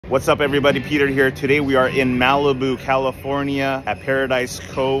What's up everybody, Peter here. Today we are in Malibu, California at Paradise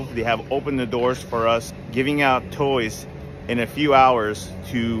Cove. They have opened the doors for us, giving out toys in a few hours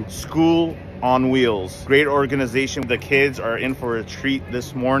to School on Wheels. Great organization. The kids are in for a treat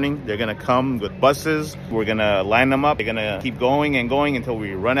this morning. They're gonna come with buses. We're gonna line them up. They're gonna keep going and going until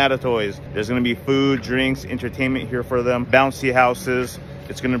we run out of toys. There's gonna be food, drinks, entertainment here for them, bouncy houses.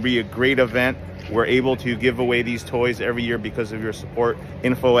 It's gonna be a great event. We're able to give away these toys every year because of your support.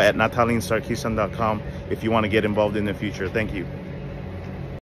 Info at natalinesarkisyan.com if you want to get involved in the future. Thank you.